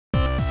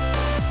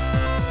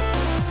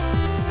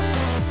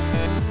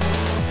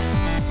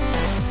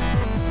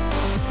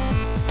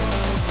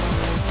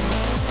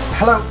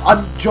Hello,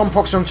 I'm John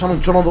Proctor on channel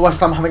John on the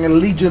West. I'm having a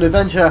Legion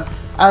adventure,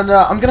 and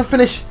I'm going to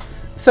finish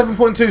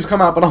 7.2's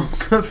come out, but I'm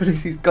going to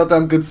finish these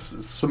goddamn good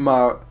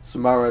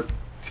Samaritans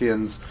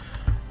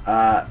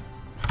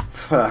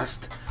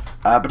first.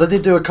 But I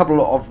did do a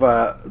couple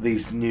of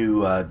these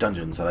new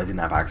dungeons that I didn't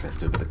have access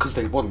to, but because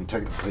they wasn't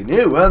technically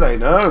new, were they?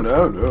 No.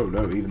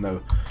 Even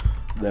though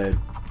they're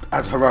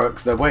as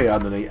heroics, they're way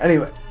underneath.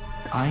 Anyway,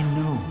 I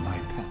know my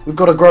pet. We've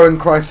got a growing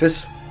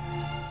crisis.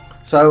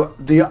 So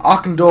the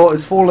Arcane Door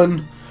is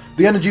fallen.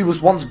 The energy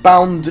was once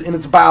bound in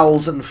its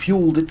bowels and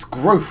fueled its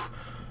growth.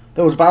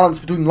 There was balance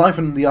between life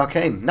and the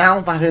arcane. Now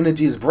that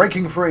energy is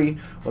breaking free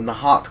when the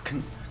heart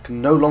can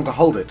no longer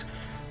hold it.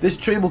 This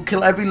tree will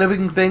kill every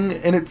living thing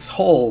in its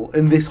hall.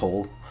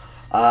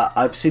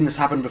 I've seen this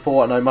happen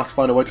before, and I must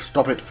find a way to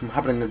stop it from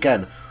happening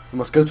again. We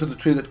must go to the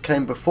tree that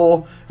came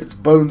before. Its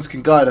bones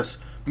can guide us.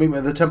 Meet me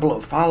at the temple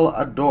of Fal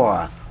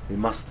Adora.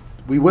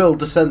 We will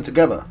descend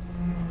together.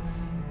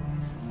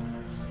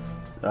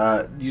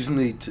 Using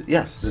the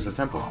yes, there's a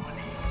temple.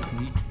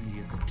 Meet me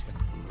at the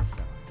temple of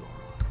Fal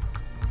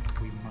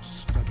Adora. We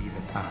must study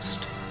the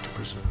past to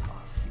preserve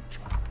our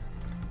future.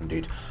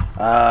 Indeed.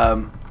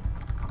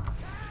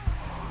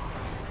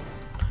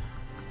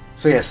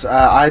 So yes,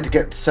 I had to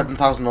get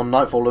 7,000 on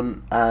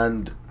Nightfallen,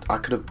 and I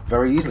could have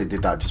very easily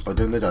did that just by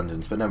doing the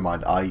dungeons, but never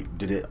mind, I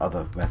did it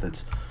other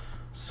methods.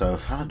 So,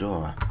 Fal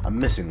Adora, I'm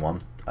missing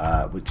one,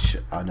 which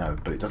I know,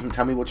 but it doesn't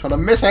tell me which one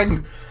I'm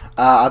missing!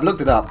 I've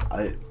looked it up,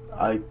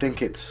 I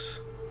think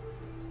it's...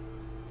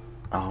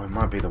 Oh, it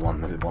might be the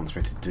one that it wants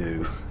me to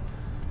do.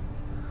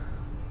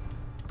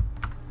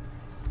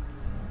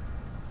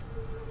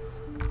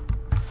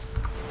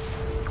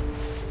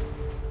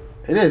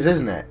 It is,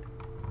 isn't it?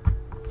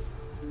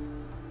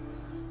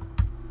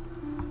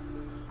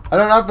 I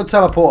don't have the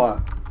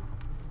teleporter,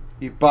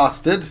 you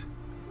bastard.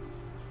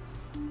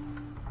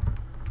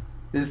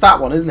 It's that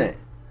one, isn't it?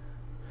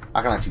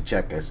 I can actually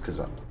check this, because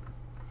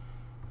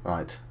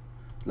right.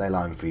 Ley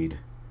line feed.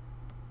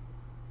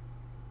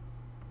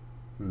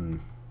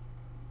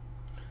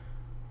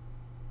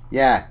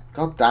 Yeah,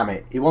 god damn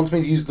it. He wants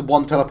me to use the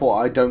one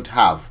teleporter I don't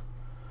have.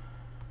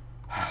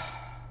 I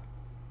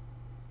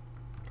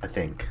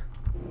think.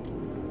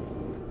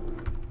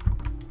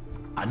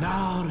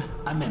 Anar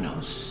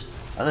Amenos.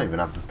 I don't even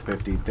have the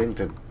 50 thing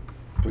to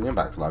bring him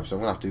back to life, so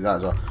I'm going to have to do that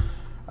as well.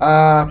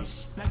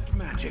 Respect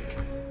magic,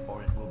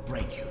 or it will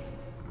break you.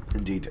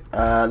 Indeed.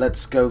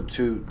 Let's go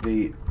to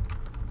the...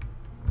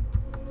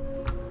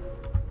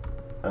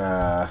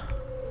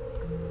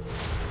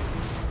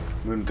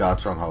 Moonguard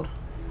Stronghold.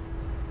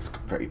 It's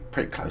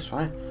pretty close,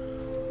 right?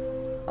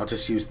 I'll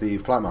just use the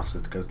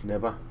Flightmaster to go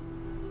nearby.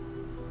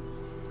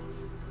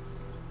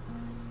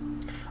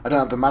 I don't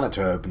have the mana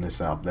to open this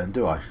up then,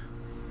 do I?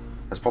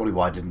 That's probably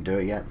why I didn't do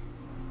it yet.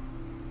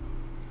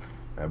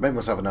 I made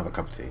myself another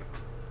cup of tea.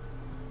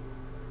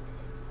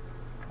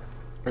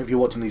 If you're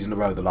watching these in a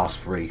row, the last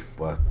 3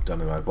 were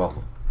done in a row.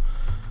 Well,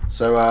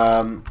 so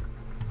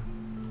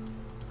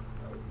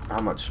how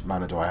much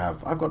mana do I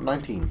have? I've got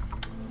 19.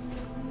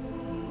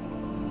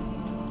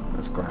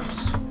 That's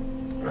Grants.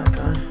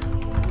 Okay.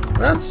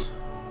 Grants.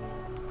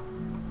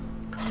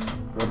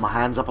 Rub my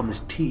hands up on this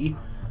tea.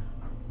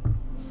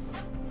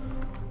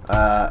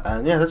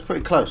 And yeah, that's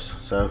pretty close.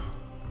 So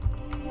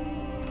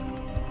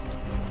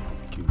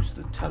use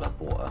the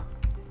teleporter,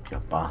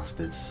 you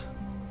bastards.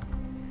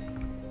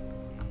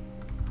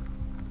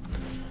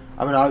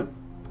 I mean,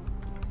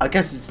 I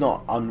guess it's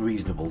not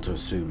unreasonable to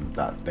assume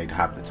that they'd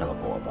have the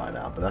teleporter by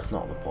now, but that's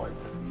not the point.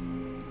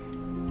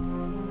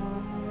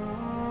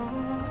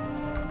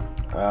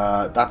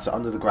 That's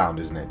under the ground,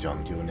 isn't it,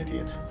 John? You're an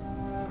idiot.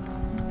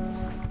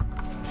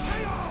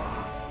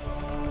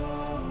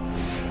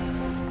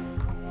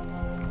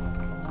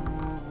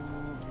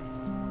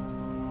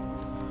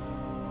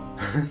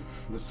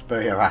 This is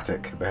very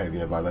erratic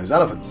behaviour by those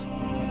elephants.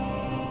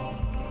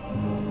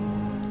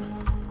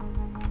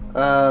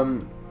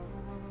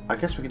 I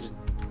guess we could just...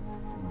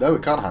 No, we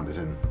can't hand this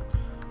in.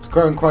 It's a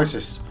growing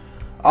crisis.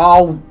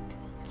 Oh!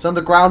 It's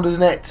underground,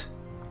 isn't it?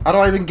 How do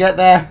I even get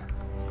there?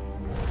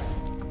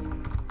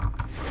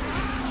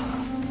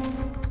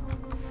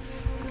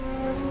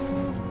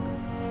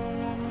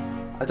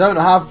 I don't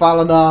have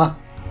Valanar.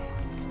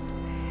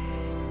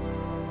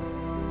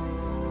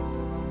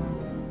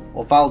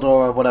 Or Valdor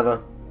or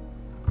whatever.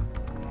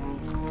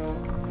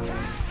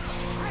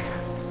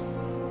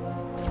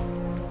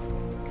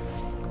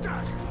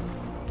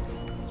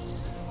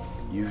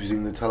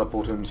 Using the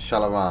teleporter in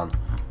Shalaran.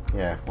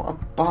 Yeah, what a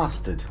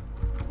bastard.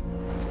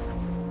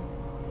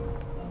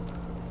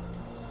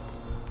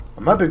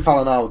 I'm hoping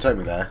Valanar will take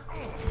me there.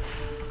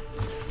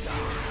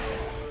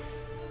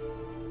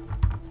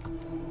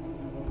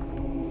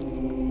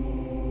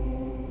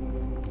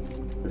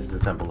 This is the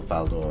Temple of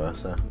Faldora,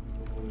 so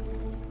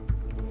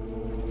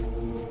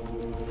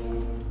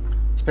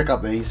let's pick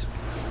up these.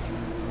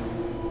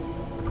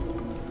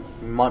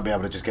 We might be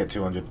able to just get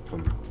 200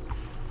 from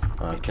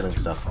killing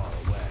stuff.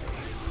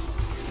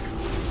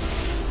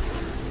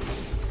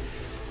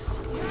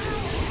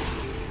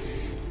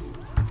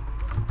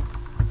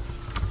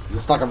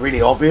 this like a really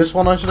obvious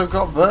one I should have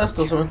got first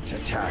or something?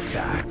 Attack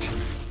that.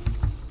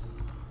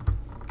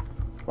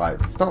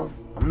 Right, it's not.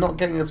 I'm not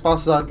getting as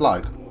fast as I'd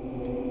like.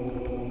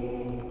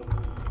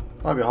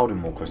 Might be holding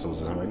more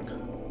crystals or something.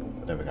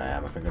 I don't think I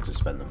am. I think I just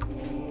spent them.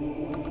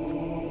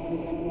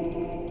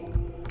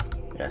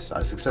 Yes,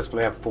 I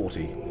successfully have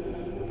 40.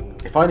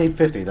 If I need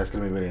 50, that's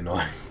going to be really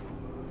annoying.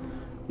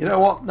 You know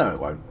what? No, it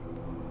won't.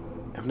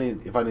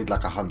 If I need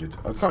like 100.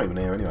 Oh, it's not even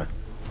here anyway.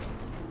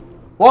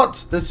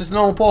 What? There's just a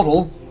normal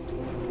portal?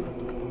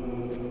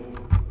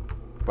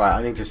 Right,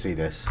 I need to see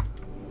this.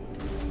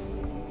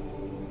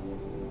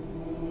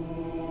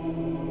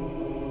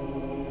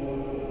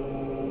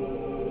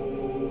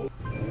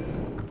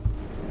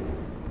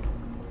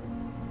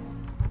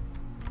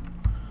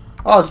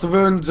 Oh, it's the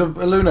ruins of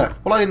Alunef.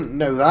 Well, I didn't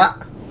know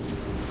that.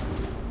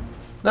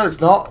 No, it's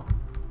not.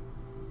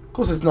 Of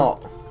course it's not.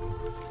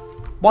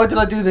 Why did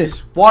I do this?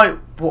 Why?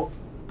 What?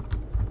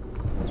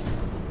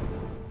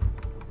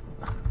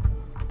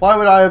 Why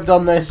would I have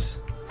done this?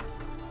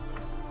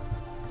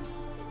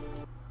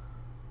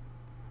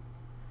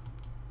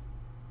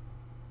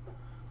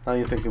 Now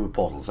you're thinking with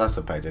portals. That's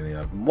the page I need to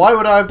open. Why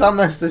would I have done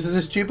this? This is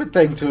a stupid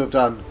thing to have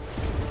done.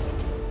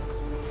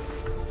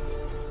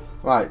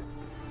 Right.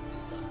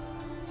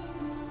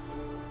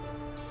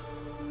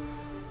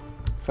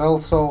 Fell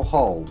Soul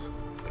Hold.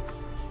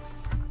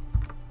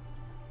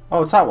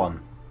 Oh, it's that one,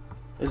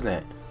 isn't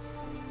it?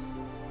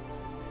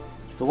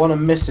 The one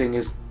I'm missing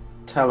is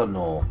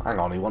Telenor. Hang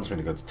on, he wants me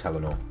to go to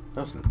Telenor.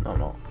 No, no,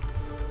 not.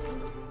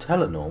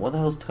 Telenor? What the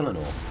hell's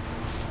Telenor?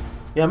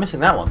 Yeah, I'm missing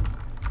that one.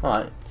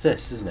 Alright, it's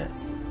this, isn't it?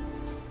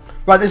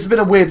 Right, this has been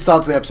a weird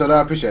start to the episode.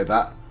 I appreciate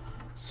that.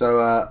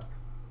 So,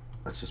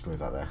 let's just move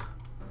that there.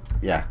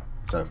 Yeah,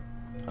 so,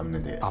 I'm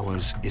an idiot.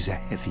 Ours is a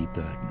heavy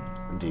burden.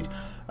 Indeed.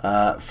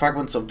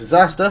 Fragments of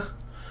disaster.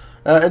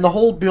 In the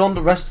hall beyond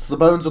rests the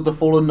bones of the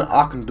fallen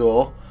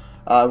Arkandor.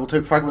 We'll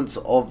take fragments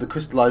of the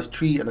crystallized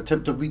tree and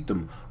attempt to read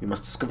them. We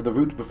must discover the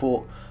root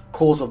before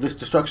cause of this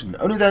destruction.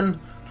 Only then do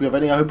we have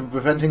any hope of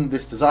preventing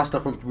this disaster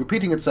from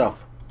repeating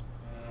itself.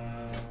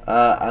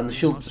 And the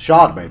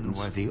Shard Maidens.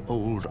 Where the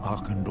old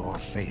Arkandor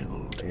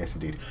failed. Yes,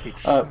 indeed.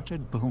 Its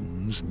shattered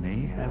bones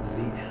may have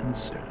the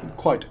answer.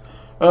 Quite.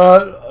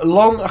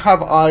 Long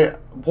have I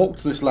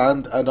walked this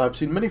land, and I've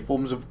seen many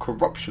forms of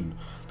corruption.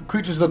 The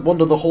creatures that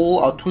wander the hall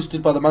are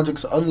twisted by the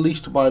magics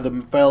unleashed by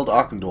the failed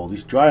Arkandor.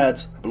 These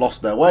dryads have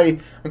lost their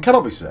way and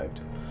cannot be saved.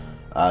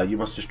 You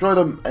must destroy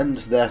them, end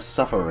their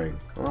suffering.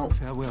 Well,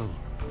 farewell.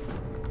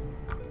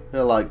 I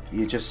feel like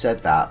you just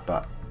said that,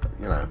 but,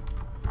 you know,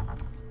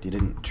 you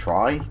didn't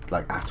try,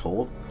 like, at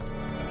all.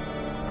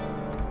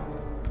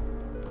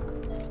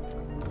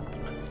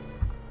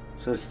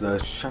 So it's the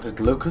Shattered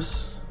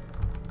Locust.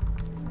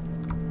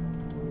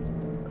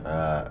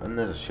 And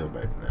there's a shield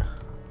maiden there.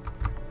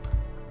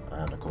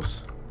 And of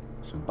course,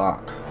 some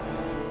bark.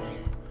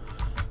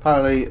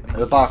 Apparently,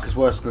 the bark is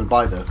worse than the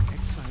bite though.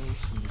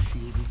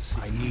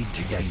 I need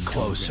to get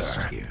closer.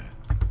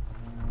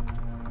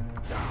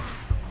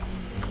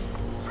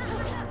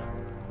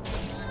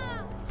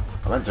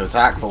 I meant to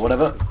attack, but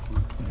whatever.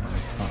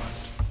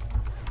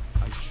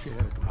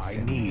 I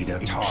need a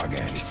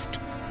target.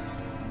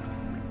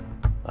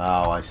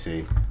 Oh, I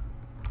see.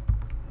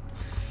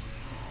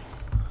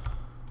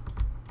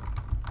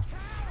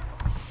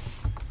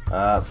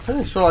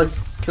 Pretty sure I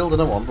killed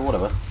another one, but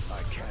whatever.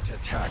 I can't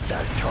attack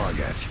that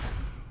target.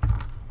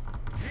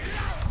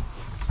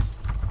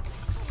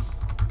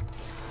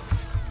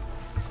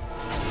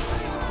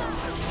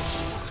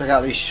 Check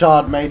out these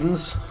Shard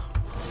Maidens.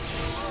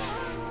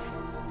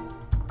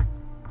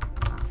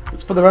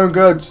 It's for their own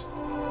good.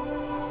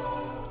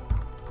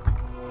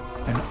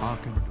 An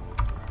Arkandor.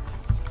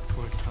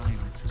 For a time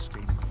it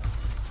sustained them.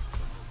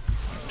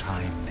 For a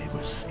time they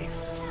were safe.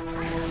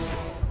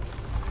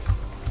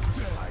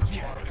 I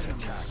can't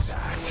attack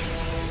that.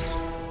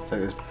 Take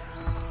this.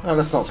 No,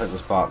 let's not take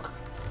this bark.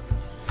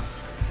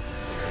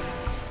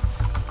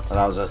 Oh,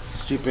 that was a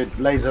stupid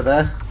laser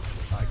there.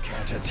 I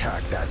can't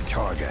attack that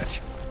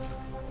target.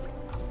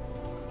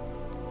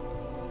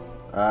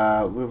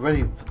 We're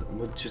ready.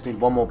 We just need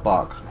one more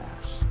bark.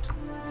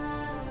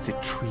 The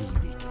tree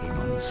became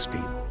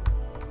unstable.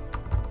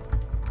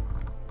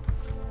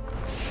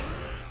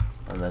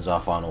 And there's our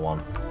final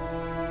one.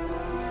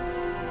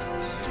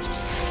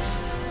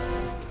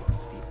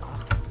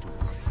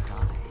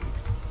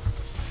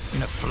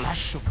 In a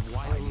flash of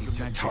wild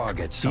magic,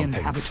 target the something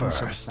inhabitants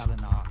first. of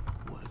Salinar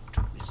were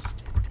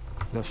twisted.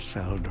 The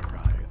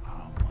Felderai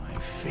are my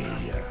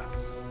failure.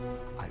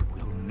 I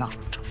will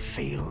not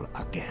fail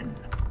again.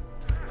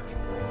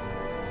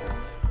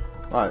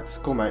 Right, it's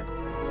cool, mate.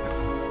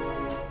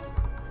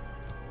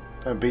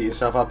 Don't beat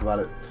yourself up about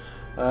it.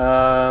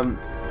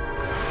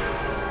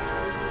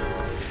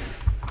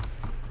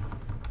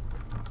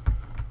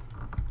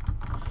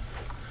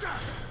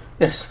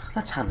 Yes,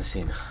 let's hand this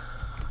in.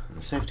 In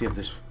the safety of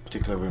this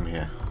particular room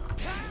here.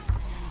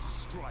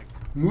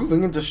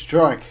 Moving into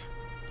strike.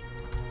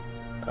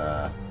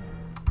 Oh,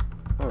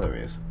 there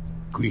he is.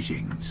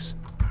 Greetings.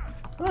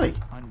 Hey.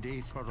 On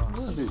day for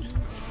Oh, us. dude.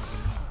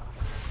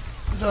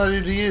 What did I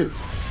do to you?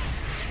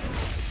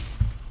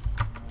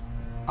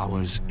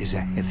 Ours is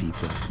a heavy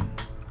burden.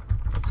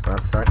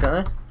 That's that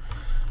guy.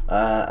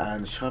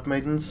 And Shard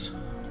Maidens.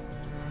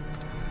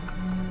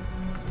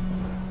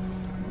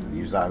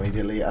 Use that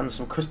immediately. And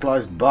some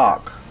crystallized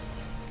bark.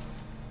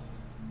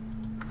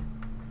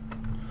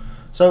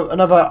 So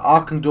another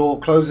Arcan door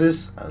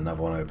closes and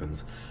another one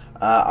opens.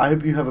 I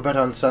hope you have a better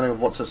understanding of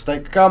what's at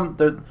stake.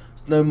 There's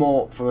no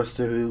more for us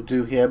to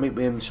do here. Meet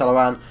me in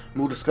Shalaran and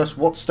we'll discuss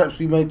what steps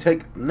we may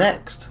take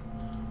next.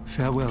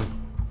 Farewell.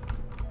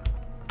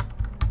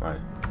 Right.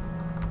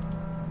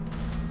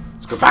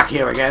 Let's go back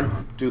here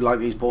again. Do like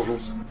these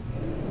portals.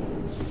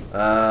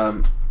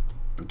 And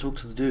talk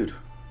to the dude.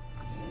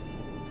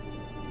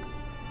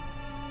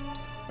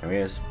 There he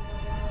is.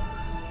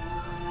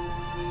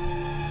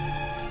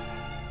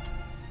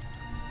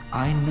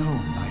 I know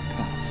my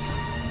path.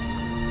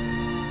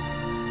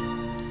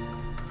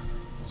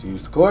 Let's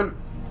use the coin.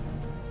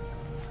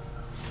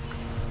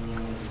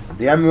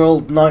 The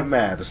Emerald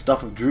Nightmare, the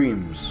stuff of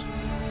dreams.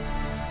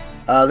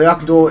 The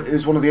Arcandor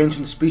is one of the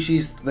ancient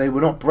species. They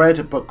were not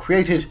bred, but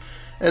created.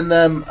 In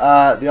them,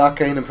 the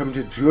arcane and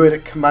primitive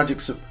druidic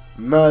magic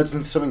submerged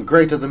into something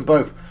greater than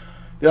both.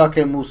 The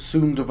arcane will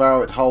soon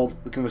devour it whole.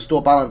 We can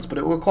restore balance, but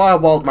it will require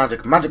wild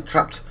magic. Magic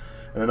trapped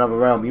in another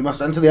realm. You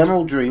must enter the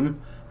Emerald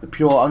Dream, the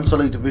pure,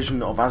 unsullied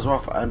vision of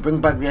Azeroth, and bring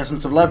back the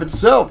essence of life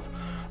itself.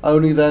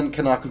 Only then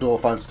can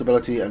Arcandor find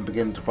stability and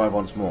begin to thrive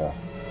once more.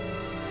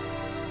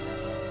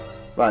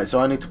 Right, so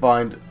I need to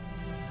find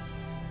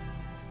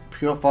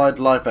purified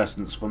life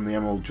essence from the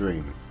Emerald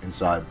Dream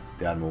inside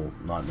the Emerald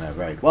Nightmare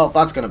raid. Well,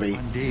 that's going to be...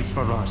 One day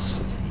for us,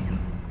 Athena.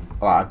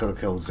 Alright, I've got to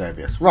kill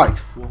Xavius.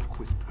 Right. Walk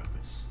with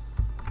purpose.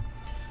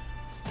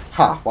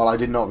 Ha, well I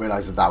did not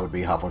realise that that would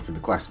be halfway through the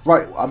quest.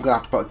 Right, I'm going to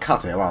have to put a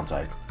cut here, aren't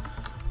I?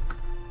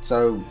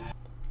 So,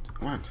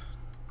 right.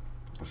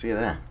 I'll see you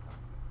there.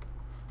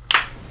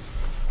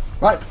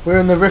 Right, we're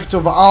in the Rift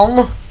of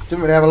Aln.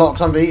 Didn't really have a lot of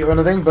time to eat or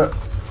anything, but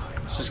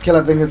let's just kill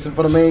everything that's in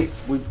front of me.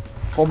 We're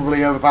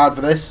probably overpowered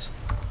for this.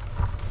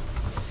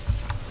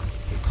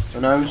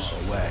 Who knows?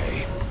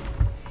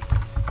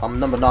 I'm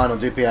number 9 on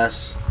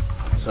DPS,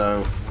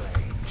 so...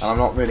 And I'm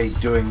not really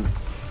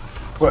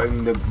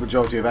putting the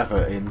majority of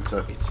effort in,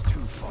 so... It's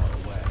too far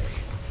away.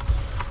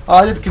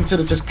 I did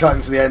consider just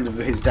cutting to the end of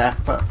his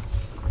death, but...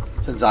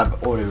 Since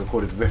I've already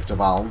recorded Rift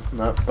of Aln,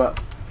 no, but...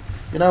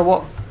 You know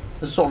what?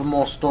 There's sort of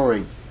more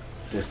story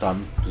this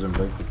time,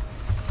 presumably.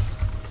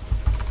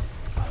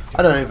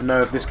 I don't even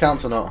know if this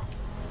counts or not.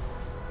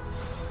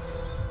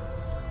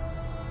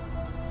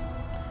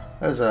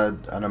 There's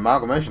an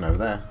amalgamation over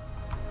there.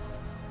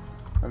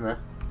 And there.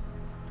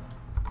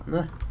 And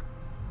there.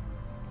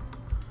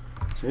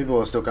 So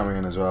people are still coming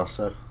in as well,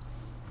 so...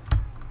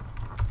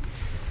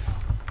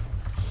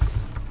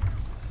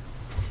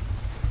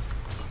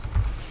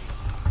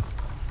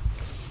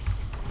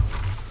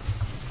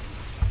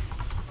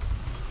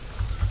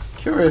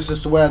 Curious as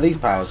to where these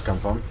powers come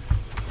from.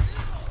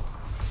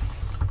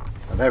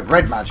 And they're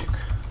red magic,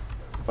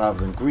 rather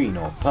than green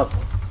or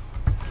purple.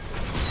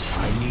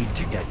 I need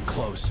to get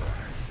closer.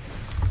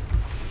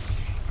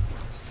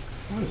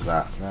 What is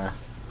that there?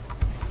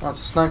 Oh, it's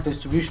a snack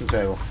distribution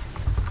table.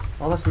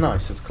 Oh, that's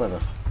nice. That's clever.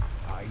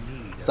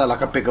 Is that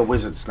like a bigger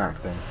wizard snack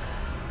thing?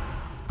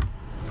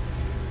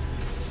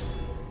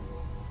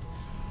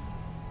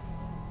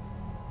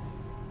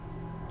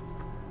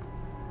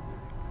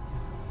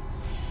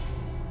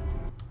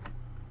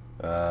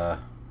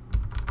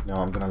 No,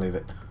 I'm gonna leave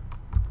it.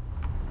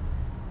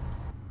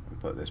 I'll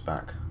put this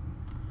back.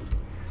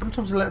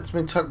 Sometimes it lets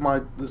me tuck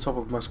the top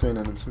of my screen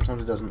in, and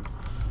sometimes it doesn't.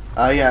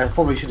 Yeah, I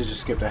probably should have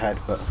just skipped ahead,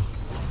 but...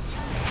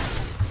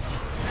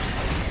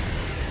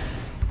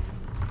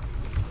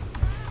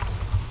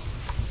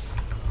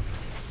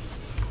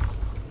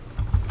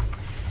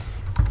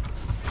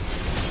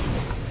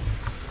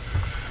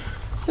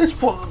 It's a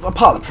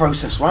part of the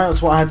process, right?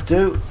 That's what I had to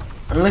do.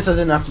 Unless I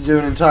didn't have to do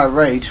an entire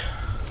raid.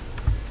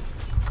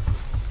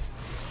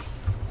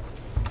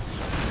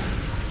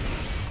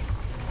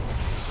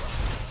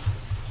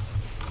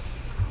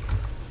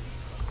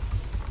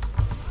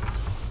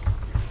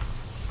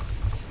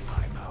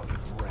 I'm out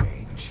of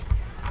range.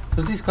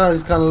 Because these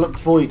guys kind of look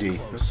voidy,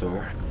 that's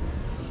all.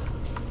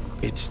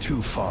 It's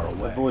too far The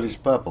away. void is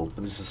purple,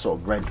 but this is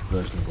sort of red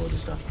version of void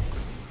stuff.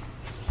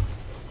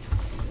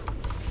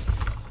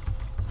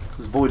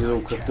 Because void is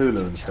all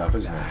Cthulhu and stuff,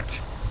 isn't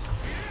it?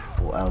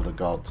 Or elder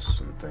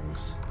gods and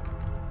things.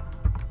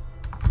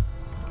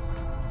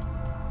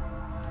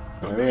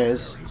 There he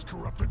is. His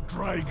corrupted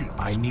dragons,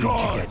 I need to get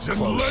gods, and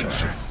closer.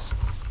 legends.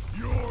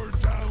 Your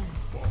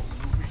downfall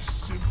will be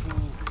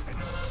simple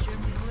and sweet.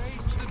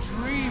 Embrace the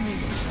dreaming.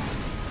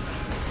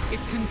 It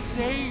can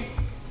save.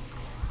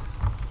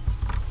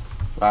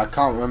 I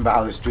can't remember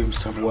how this dream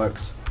stuff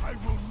works. I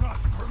will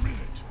not permit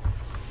it.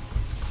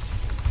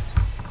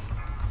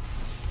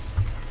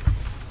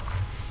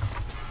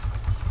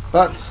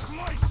 But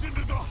Slice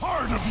into the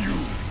heart of you.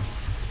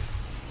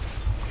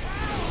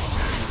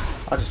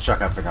 I'll just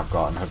chuck everything I've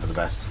got and hope for the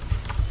best.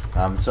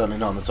 I'm certainly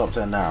not in the top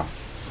 10 now.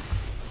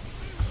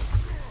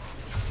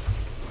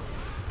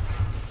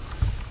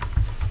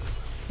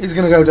 He's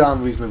going to go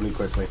down reasonably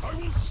quickly. I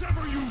will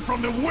sever you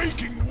from the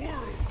waking world.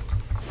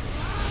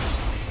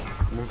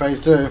 In phase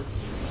 2. Embrace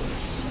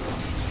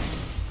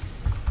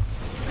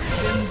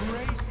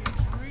the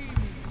dreaming.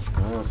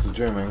 Oh, that's the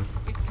dreaming.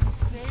 It can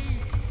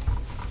save.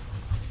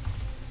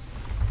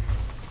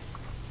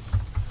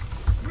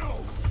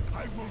 No,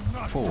 I will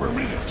not 4,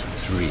 permit it.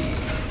 3,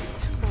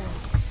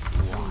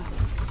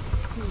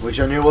 Wish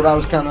I knew what that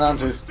was counting down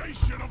to.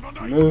 Station of the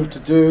night. Move to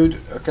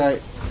dude.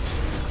 Okay.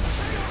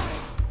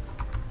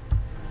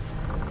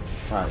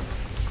 Right.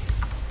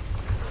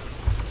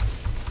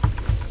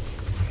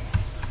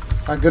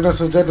 Thank goodness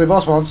for deadly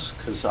boss mods,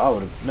 because I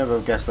would have never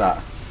guessed that.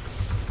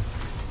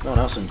 No one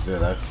else seemed to do it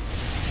though.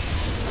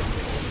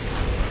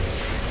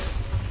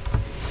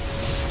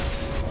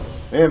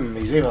 Him,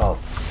 he's evil.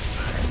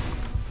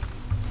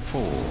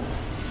 4,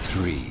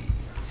 3, 2,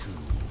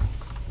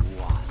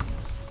 1.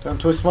 Don't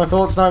twist my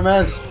thoughts,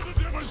 nightmares. The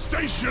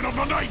devastation of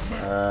the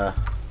nightmare.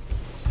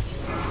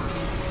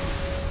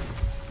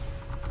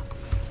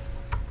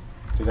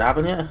 Did it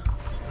happen yet?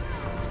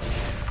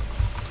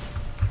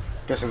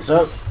 Guessing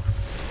so.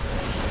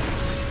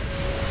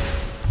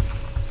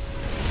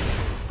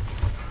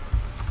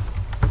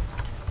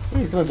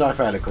 He's gonna die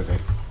fairly quickly.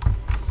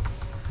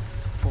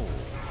 4,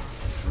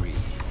 3, 2,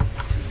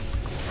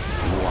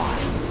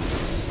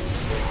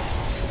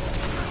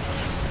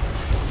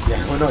 1.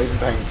 Yeah, we're not even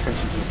paying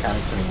attention to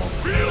mechanics anymore.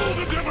 Feel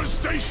the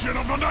devastation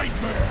of the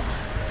nightmare.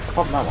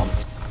 Apart from that one.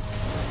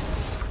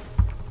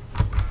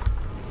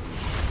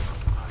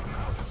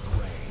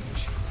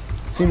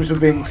 Seems we're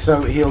being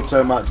so healed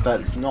so much that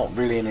it's not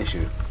really an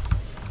issue.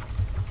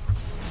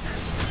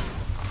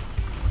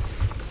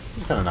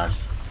 It's kind of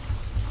nice.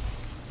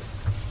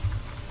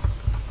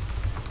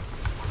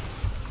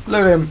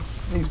 Look at him.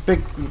 He's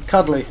big and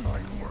cuddly. My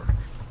work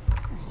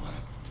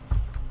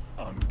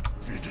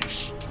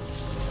unfinished.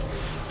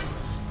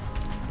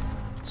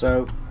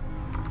 So,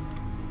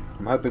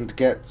 I'm hoping to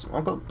get...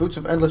 I've got Boots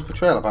of Endless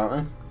Betrayal,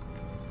 apparently.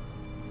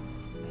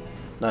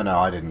 No,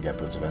 I didn't get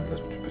Boots of Endless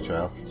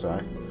Betrayal.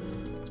 Sorry.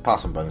 Let's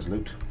pass on bonus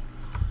loot.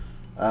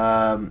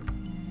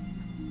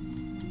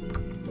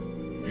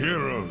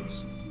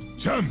 Heroes,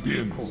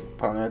 champions, Oh,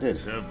 apparently I did.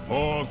 step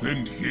forth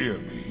and hear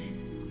me.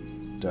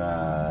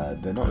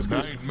 They're not as The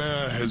good.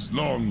 nightmare has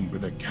long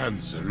been a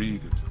cancer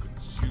eager to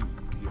consume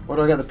the Where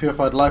do I get the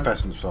Purified Life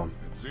Essence from?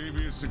 If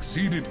Xavius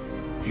succeeded,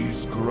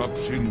 his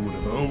corruption would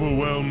have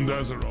overwhelmed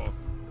Azeroth,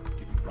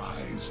 giving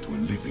rise to a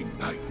living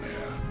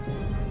nightmare.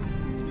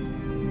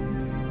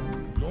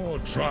 Your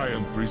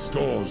triumph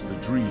restores the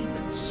dream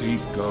and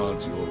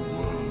safeguards your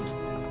world.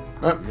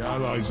 Nope. The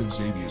allies of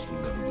Xavius will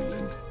never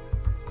relent,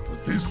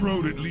 but this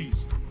road at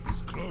least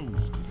is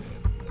closed to them.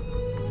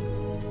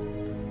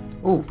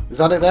 Oh, is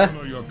that it there?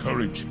 Honor your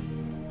courage.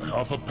 I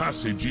offer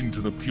passage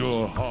into the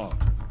pure heart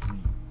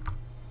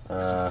of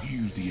the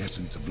dream. Feel the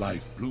essence of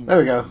life bloom There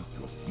we go. beneath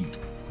your feet.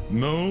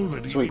 Know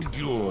that it Sweet.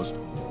 endures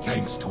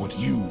thanks to what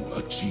you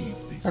achieve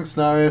this. Thanks,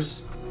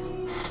 Narius.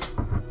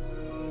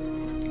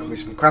 Got me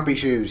some crappy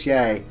shoes,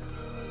 yay.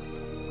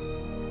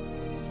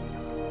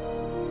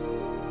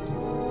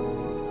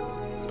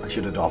 I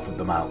should have offered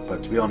them out,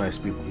 but to be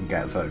honest, people can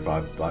get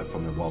 35 like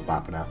from the world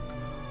map now.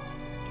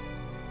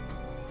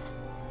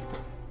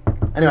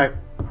 Anyway,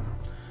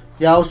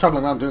 yeah, I was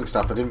travelling around doing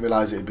stuff. I didn't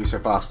realise it'd be so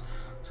fast,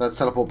 so let's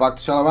teleport back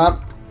to Shalaran.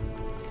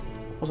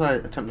 What was I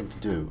attempting to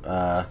do?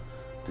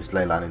 This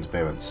leyline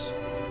interference.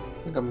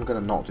 I think I'm going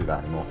to not do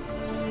that anymore.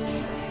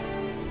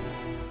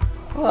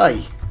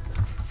 Oi!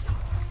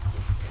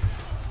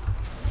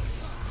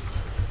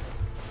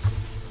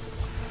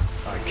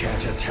 I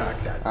can't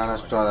attack that. And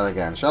let's try that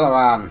again.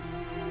 Shalaran!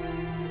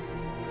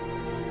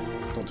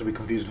 Not to be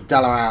confused with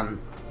Dalaran.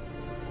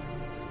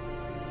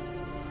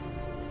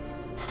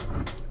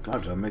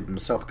 Glad I made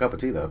myself a cup of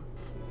tea though.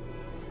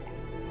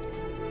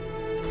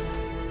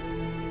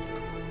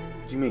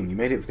 What do you mean? You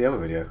made it for the other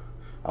video?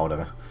 Oh,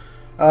 whatever.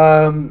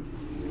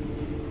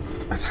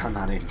 Let's hand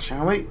that in,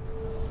 shall we?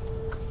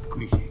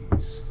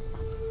 Greetings.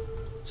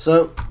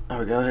 So, there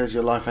we go. Here's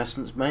your life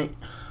essence, mate.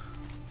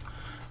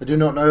 I do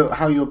not know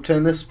how you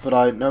obtain this, but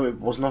I know it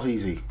was not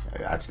easy.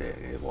 Actually,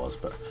 it was,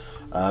 but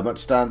much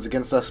stands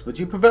against us. But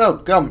you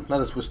prevailed. Come,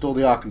 let us restore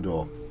the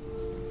Arkandor.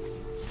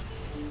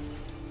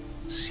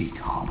 Seek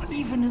harmony.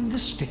 Even in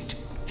this state,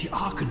 the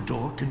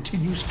Arkandor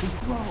continues to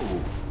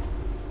grow.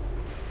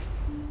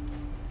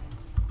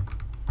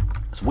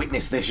 Let's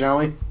witness this, shall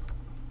we?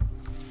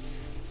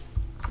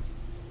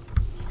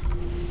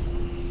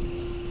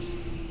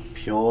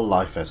 Pure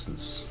life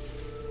essence.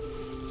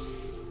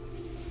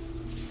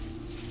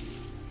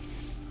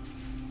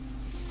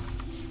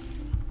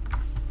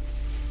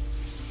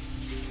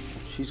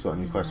 She's got a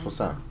new quest. What's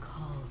that?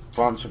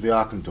 Branch of the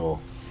Arkandor.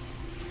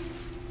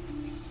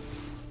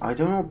 I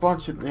don't know what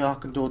Branch of the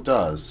Arkandor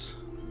does.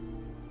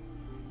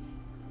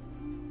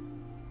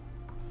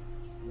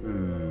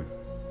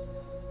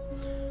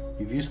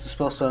 You've used the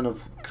spellstone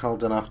of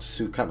Gul'dan after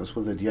soothe countless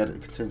withered, yet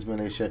it contains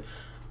militia.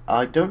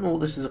 I don't know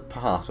what this is a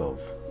part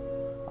of.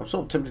 I'm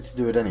sort of tempted to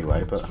do it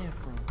anyway, but...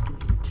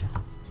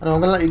 I know,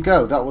 I'm going to let you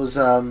go. That was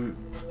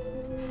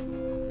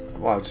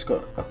well, I just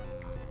got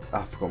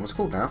I forgot what it's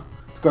called now.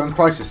 It's Going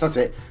Crisis, that's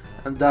it.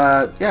 And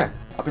yeah,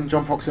 I've been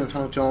John Proxy and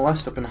Tunnel of John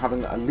West. I've been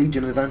having a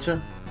Legion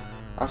adventure.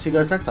 I'll see you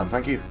guys next time.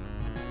 Thank you.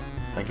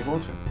 Thank you for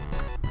watching.